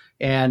goals.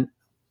 And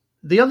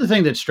the other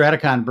thing that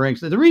Straticon brings,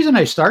 the reason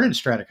I started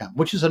Straticon,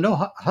 which is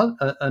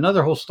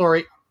another whole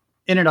story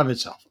in and of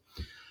itself.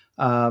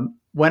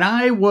 When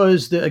I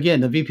was the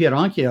VP at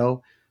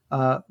Onkyo,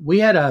 we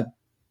had a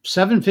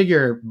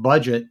 7-figure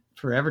budget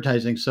for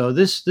advertising. So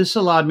this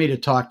allowed me to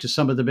talk to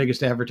some of the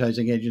biggest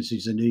advertising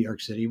agencies in New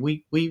York City.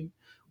 We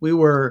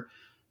were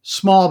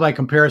small by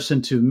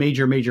comparison to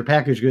major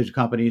packaged goods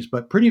companies,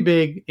 but pretty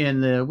big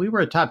we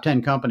were a top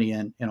 10 company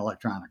in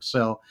electronics.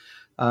 So,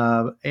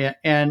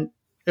 and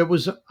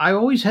I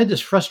always had this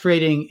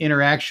frustrating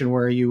interaction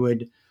where you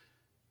would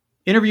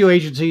interview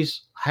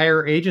agencies,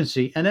 hire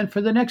agency. And then for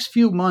the next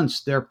few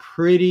months, they're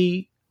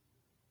pretty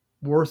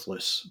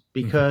worthless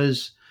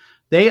because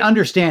they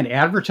understand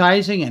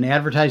advertising and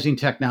advertising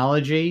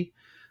technology,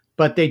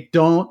 but they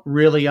don't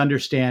really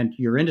understand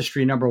your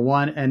industry, number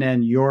one, and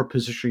then your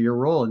position, your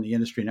role in the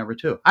industry, number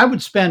two. I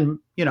would spend,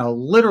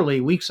 literally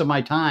weeks of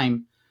my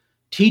time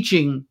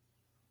teaching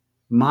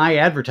my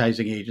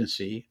advertising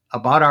agency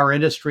about our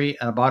industry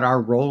and about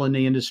our role in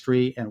the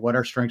industry and what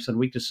our strengths and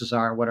weaknesses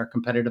are, what our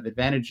competitive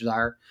advantages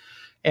are.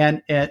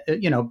 And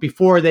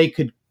before they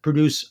could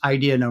produce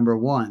idea number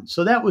one.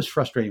 So that was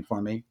frustrating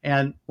for me.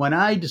 And when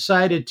I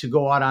decided to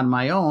go out on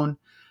my own,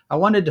 I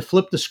wanted to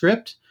flip the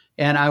script,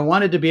 and I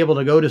wanted to be able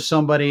to go to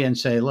somebody and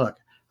say, look,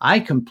 I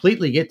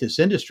completely get this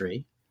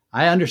industry.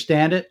 I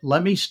understand it.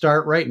 Let me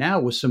start right now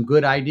with some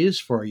good ideas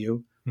for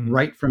you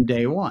right from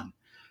day one.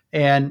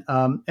 And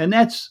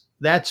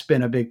that's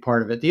been a big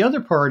part of it. The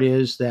other part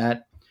is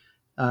that,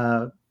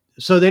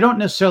 so they don't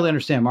necessarily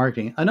understand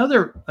marketing.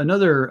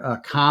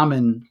 Another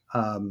common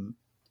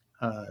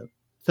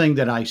thing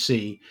that I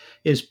see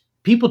is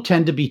people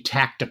tend to be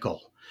tactical.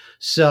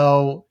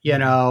 So,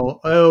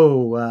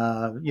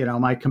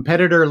 my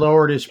competitor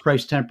lowered his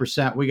price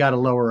 10%. We got to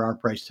lower our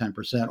price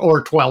 10%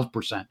 or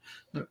 12%,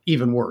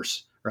 even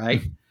worse.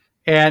 Right.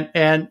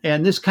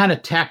 And this kind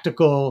of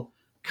tactical,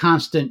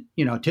 constant,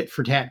 tit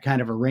for tat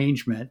kind of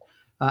arrangement.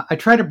 I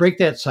try to break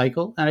that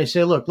cycle, and I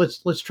say, look,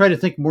 let's try to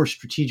think more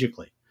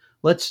strategically.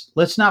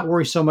 Let's not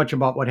worry so much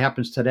about what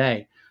happens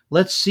today.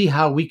 Let's see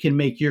how we can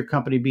make your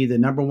company be the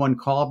number one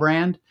call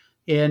brand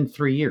in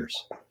 3 years.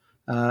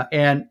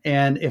 And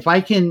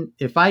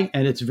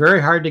it's very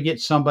hard to get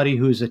somebody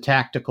who's a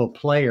tactical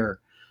player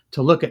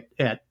to look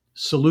at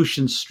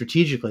solutions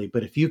strategically.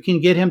 But if you can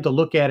get him to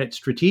look at it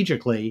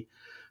strategically,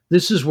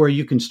 this is where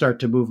you can start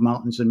to move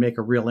mountains and make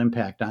a real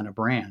impact on a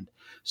brand.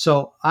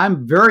 So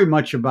I'm very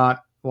much about,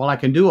 while I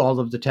can do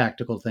all of the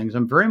tactical things,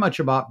 I'm very much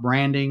about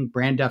branding,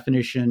 brand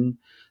definition,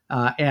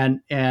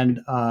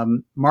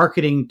 and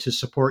marketing to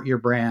support your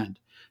brand.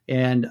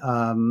 And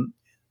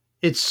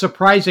it's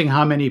surprising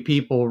how many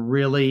people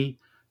really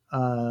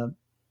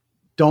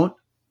don't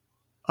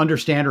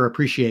understand or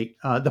appreciate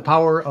the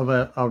power of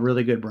a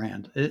really good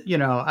brand.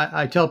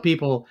 I tell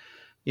people,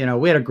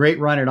 we had a great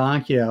run at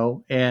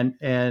Onkyo,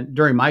 and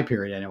during my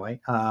period anyway,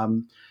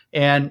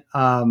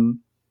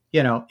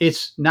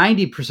 it's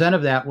 90%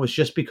 of that was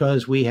just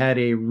because we had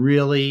a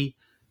really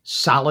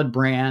solid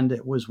brand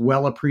that was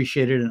well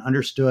appreciated and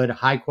understood,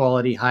 high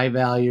quality, high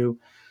value,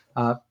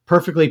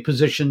 perfectly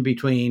positioned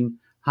between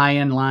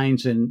high-end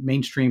lines and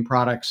mainstream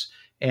products.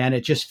 And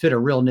it just fit a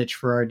real niche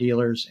for our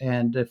dealers.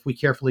 And if we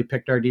carefully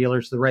picked our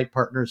dealers, the right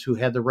partners who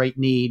had the right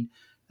need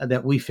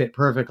that we fit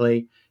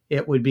perfectly,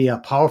 it would be a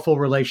powerful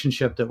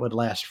relationship that would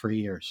last for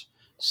years.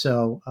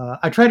 So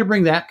I try to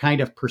bring that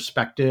kind of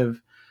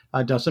perspective.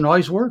 Doesn't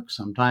always work.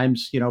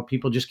 Sometimes,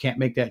 people just can't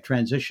make that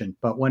transition.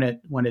 But when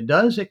it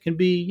does, it can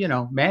be,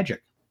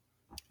 magic.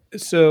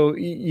 So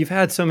you've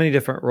had so many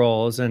different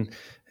roles, and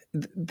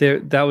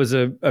that was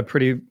a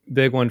pretty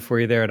big one for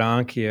you there at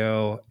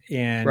Onkyo,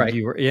 and right.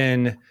 You were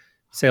in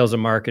sales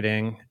and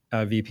marketing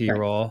VP right.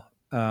 role.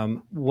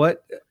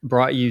 What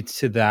brought you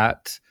to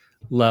that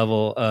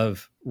level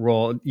of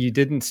role? You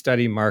didn't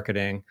study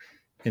marketing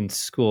in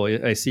school.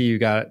 I see you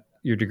got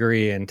your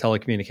degree in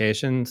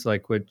telecommunications,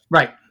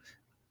 right.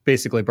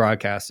 Basically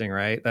broadcasting,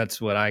 right? That's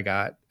what I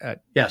got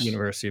at yes.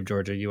 University of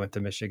Georgia. You went to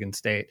Michigan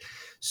State.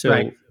 So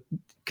right.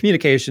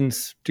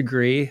 Communications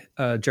degree,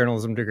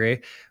 journalism degree.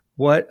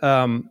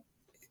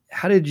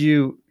 How did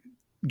you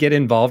get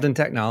involved in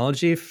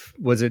technology?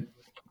 Was it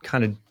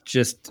kind of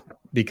just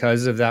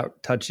because of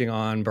that touching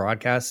on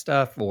broadcast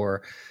stuff,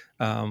 or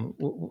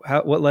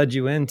what led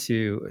you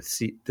into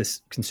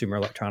this consumer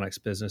electronics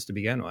business to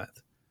begin with?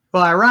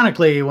 Well,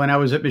 ironically, when I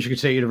was at Michigan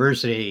State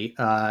University,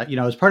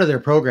 as part of their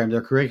program,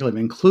 their curriculum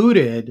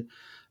included,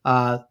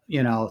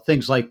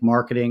 things like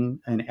marketing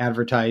and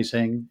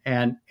advertising.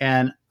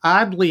 And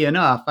oddly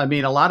enough, a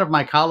lot of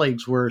my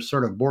colleagues were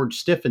sort of bored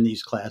stiff in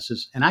these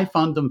classes, and I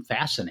found them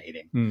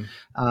fascinating.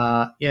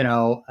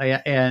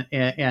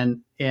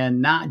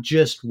 And not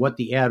just what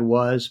the ad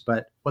was,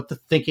 but what the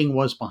thinking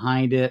was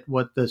behind it,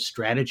 what the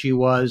strategy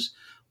was,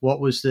 what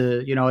was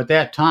the, at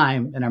that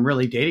time, and I'm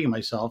really dating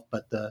myself,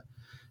 but the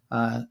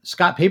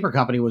Scott Paper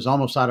Company was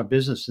almost out of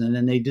business. And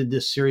then they did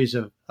this series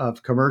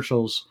of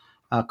commercials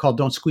called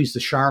Don't Squeeze the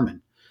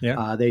Charmin.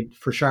 Yeah.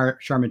 For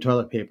Charmin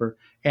toilet paper.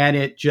 And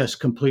it just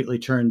completely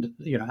turned,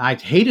 I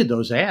hated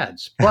those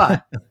ads,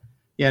 but,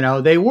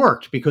 they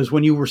worked, because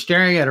when you were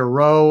staring at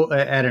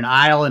at an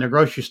aisle in a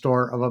grocery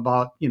store of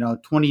about,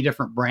 20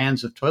 different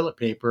brands of toilet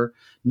paper,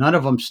 none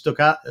of them stuck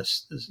out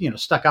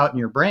in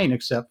your brain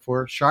except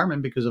for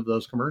Charmin because of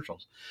those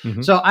commercials.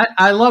 Mm-hmm. So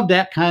I love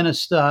that kind of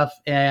stuff.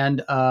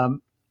 And,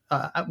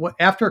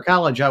 after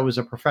college, I was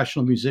a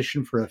professional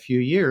musician for a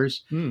few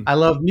years. I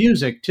loved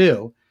music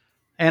too.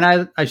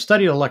 And I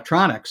studied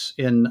electronics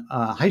in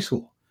high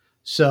school.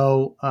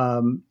 So,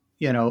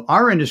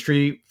 our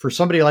industry for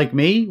somebody like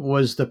me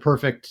was the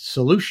perfect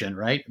solution,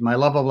 right? My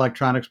love of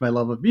electronics, my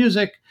love of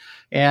music,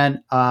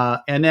 and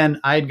then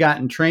I'd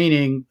gotten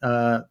training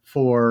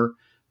for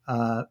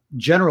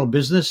general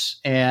business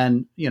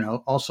and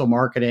also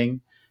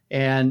marketing,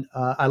 and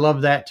I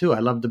love that too. I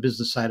love the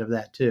business side of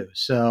that too.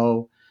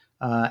 So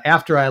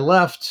after I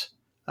left,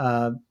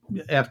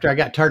 after I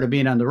got tired of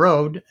being on the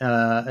road,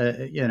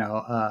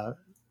 a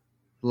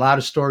lot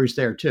of stories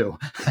there too.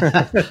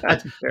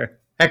 Sure.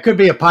 That could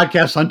be a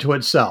podcast unto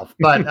itself.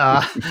 But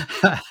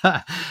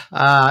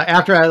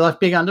after I left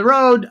being on the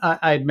road,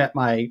 I'd met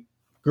my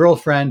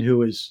girlfriend,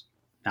 who is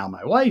now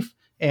my wife,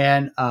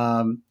 and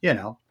had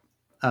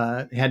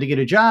to get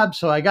a job.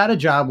 So I got a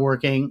job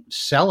working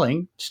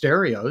selling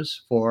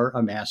stereos for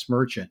a mass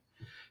merchant,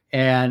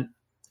 and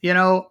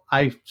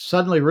I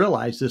suddenly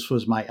realized this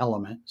was my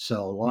element.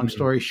 So long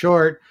story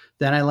short,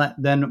 then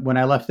when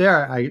I left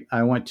there,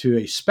 I went to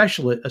a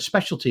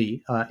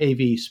specialty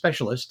AV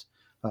specialist.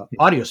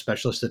 Audio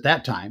specialist at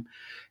that time,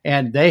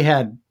 and they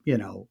had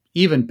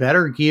even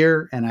better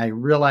gear, and I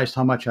realized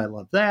how much I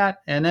loved that.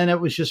 And then it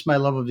was just my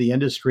love of the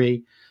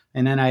industry,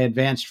 and then I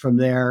advanced from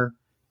there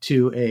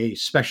to a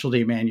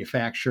specialty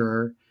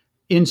manufacturer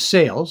in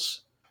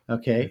sales.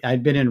 Okay,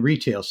 I'd been in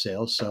retail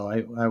sales, so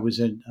I was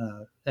in,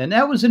 and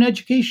that was an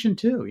education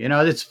too.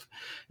 It's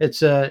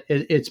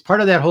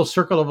part of that whole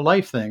circle of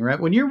life thing, right?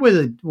 When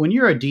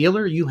you're a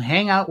dealer, you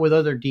hang out with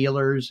other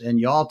dealers, and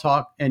you all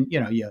talk, and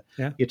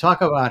you talk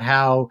about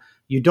how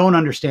you don't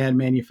understand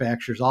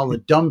manufacturers, all the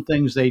dumb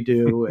things they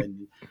do,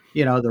 and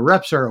the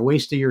reps are a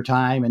waste of your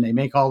time, and they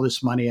make all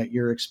this money at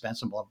your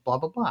expense, and blah blah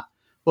blah blah.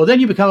 Well, then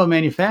you become a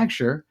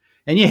manufacturer,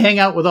 and you hang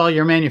out with all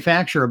your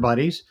manufacturer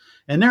buddies.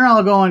 And they're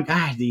all going,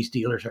 God, these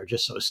dealers are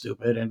just so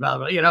stupid, and blah,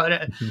 blah,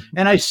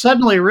 and I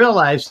suddenly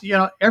realized,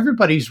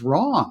 everybody's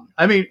wrong.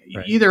 I mean,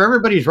 either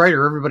everybody's right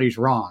or everybody's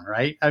wrong,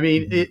 right? I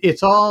mean,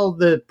 it's all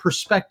the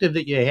perspective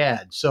that you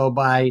had. So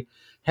by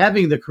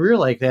having the career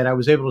like that, I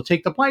was able to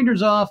take the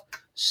blinders off,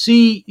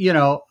 see,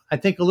 I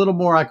think a little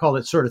more, I call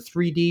it sort of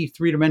 3D,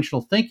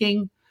 three-dimensional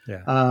thinking,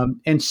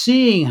 and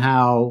seeing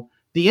how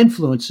the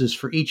influences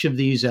for each of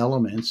these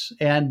elements.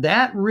 And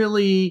that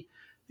really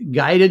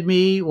guided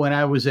me when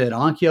I was at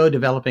Onkyo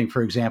developing,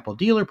 for example,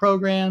 dealer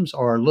programs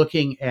or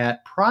looking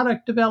at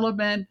product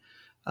development,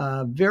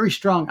 very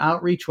strong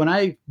outreach. When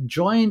I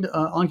joined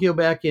Onkyo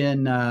back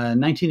in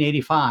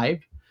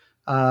 1985,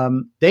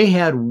 they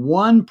had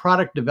one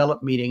product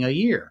development meeting a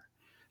year.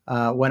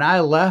 When I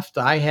left,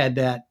 I had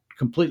that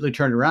completely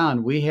turned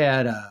around. We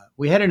had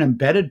an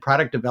embedded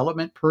product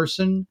development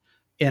person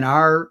in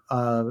our,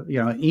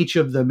 each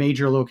of the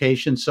major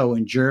locations. So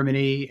in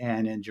Germany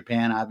and in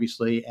Japan,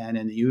 obviously, and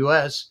in the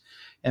US,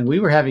 and we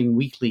were having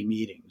weekly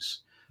meetings,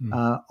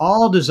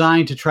 all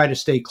designed to try to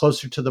stay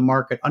closer to the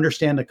market,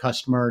 understand the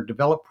customer,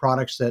 develop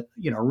products that,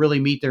 really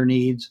meet their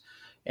needs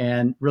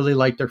and really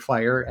light their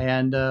fire.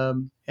 And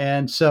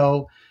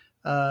so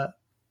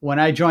when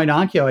I joined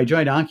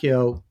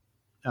Onkyo,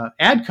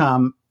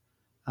 ADCOM,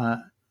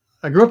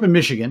 I grew up in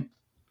Michigan.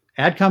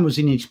 ADCOM was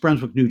in East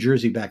Brunswick, New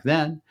Jersey back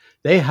then.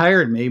 They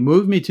hired me,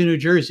 moved me to New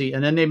Jersey,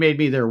 and then they made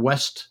me their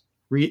West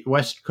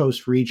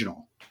Coast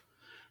regional.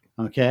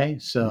 Okay,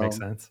 so makes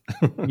sense.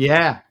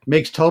 Yeah,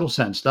 makes total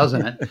sense,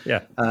 doesn't it?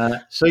 Yeah.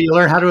 So you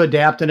learn how to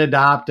adapt and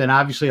adopt, and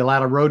obviously a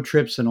lot of road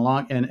trips and a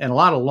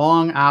lot of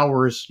long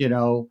hours.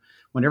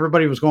 When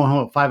everybody was going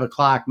home at 5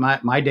 o'clock,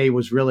 my day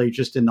was really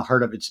just in the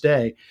heart of its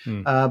day.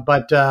 Then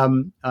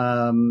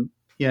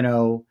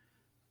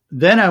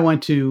I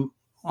went to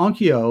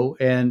Onkyo,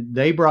 and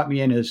they brought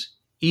me in as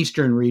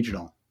Eastern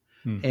Regional.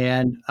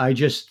 And I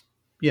just,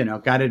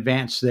 got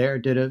advanced there,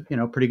 did a,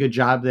 pretty good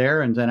job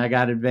there. And then I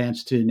got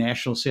advanced to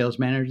national sales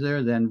manager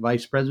there, then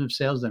vice president of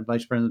sales, then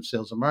vice president of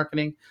sales and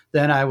marketing.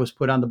 Then I was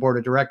put on the board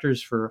of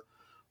directors for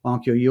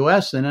Onkyo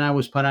US. And then I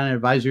was put on an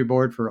advisory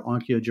board for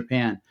Onkyo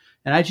Japan.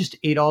 And I just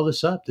ate all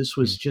this up. This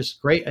was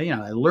just great.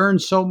 I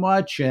learned so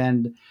much,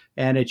 and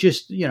it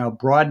just,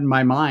 broadened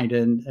my mind.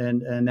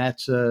 And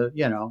that's,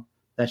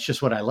 that's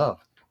just what I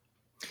love.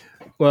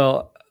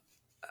 Well,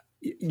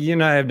 you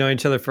and I have known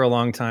each other for a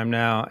long time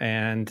now,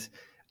 and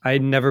I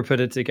never put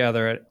it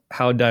together at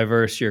how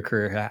diverse your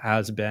career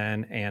has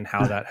been and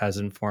how that has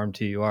informed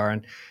who you are.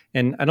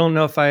 And I don't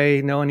know if I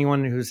know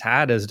anyone who's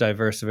had as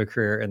diverse of a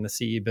career in the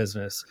CE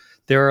business.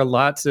 There are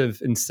lots of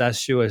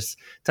incestuous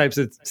types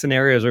of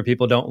scenarios where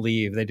people don't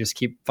leave. They just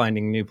keep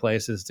finding new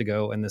places to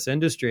go in this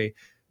industry.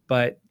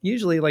 But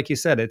usually, like you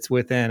said, it's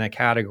within a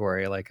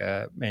category, like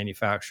a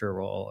manufacturer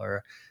role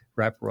or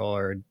rep role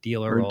or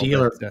dealer role.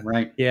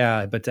 Right.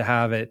 Yeah. But to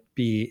have it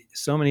be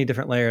so many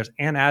different layers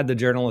and add the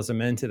journalism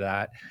into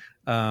that,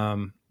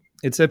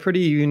 it's a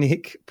pretty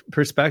unique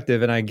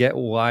perspective. And I get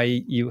why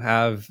you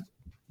have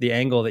the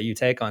angle that you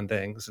take on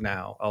things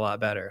now a lot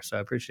better. So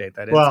I appreciate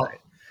that insight.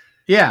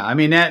 Yeah. I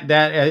mean, that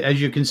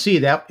as you can see,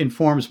 that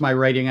informs my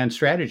writing on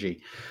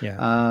strategy.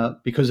 Yeah.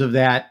 Because of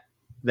that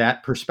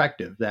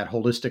perspective, that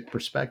holistic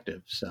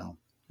perspective. So,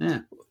 yeah.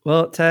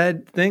 Well,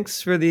 Ted,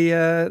 thanks for the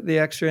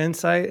extra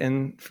insight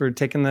and for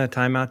taking the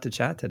time out to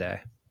chat today.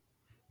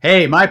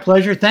 Hey, my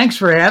pleasure. Thanks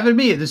for having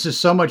me. This is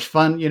so much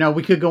fun. You know,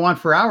 we could go on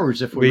for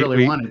hours if we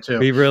really wanted to.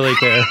 We really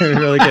could. We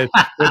really could.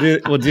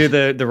 We'll do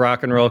the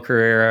rock and roll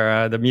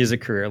career, the music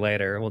career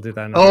later. We'll do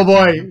that. Oh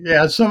boy,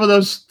 yeah. Some of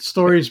those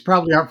stories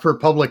probably aren't for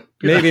public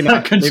maybe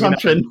not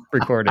consumption. Maybe not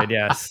recorded,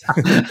 yes.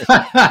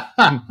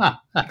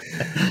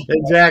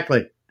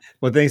 Exactly.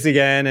 Well, thanks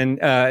again.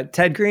 And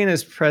Ted Green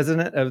is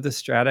president of the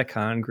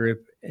Straticon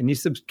Group, and you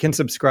can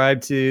subscribe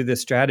to the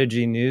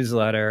Strategy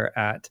newsletter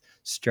at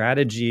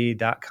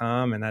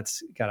strategy.com, and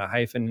that's got a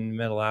hyphen in the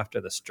middle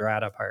after the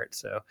strata part.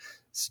 So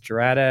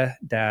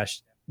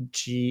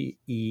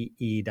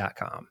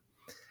strata-gee.com.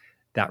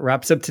 That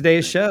wraps up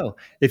today's show.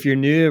 If you're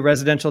new to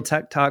Residential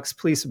Tech Talks,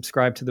 please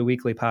subscribe to the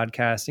weekly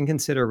podcast and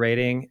consider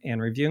rating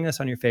and reviewing us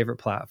on your favorite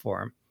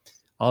platform.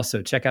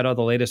 Also, check out all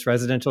the latest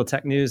residential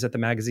tech news at the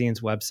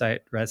magazine's website,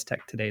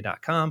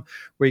 restechtoday.com,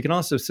 where you can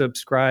also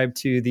subscribe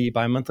to the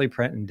bi-monthly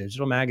print and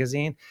digital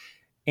magazine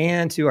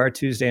and to our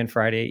Tuesday and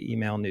Friday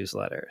email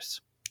newsletters.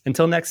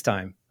 Until next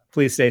time,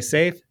 please stay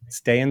safe,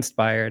 stay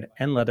inspired,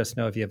 and let us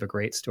know if you have a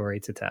great story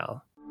to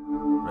tell.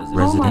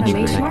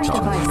 Residential Tech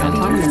Talk,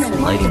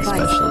 lighting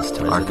specialist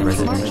to Arc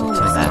Residential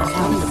Tech.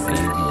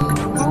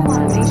 Home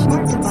automation,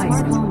 smart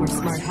device, home or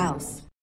smart house.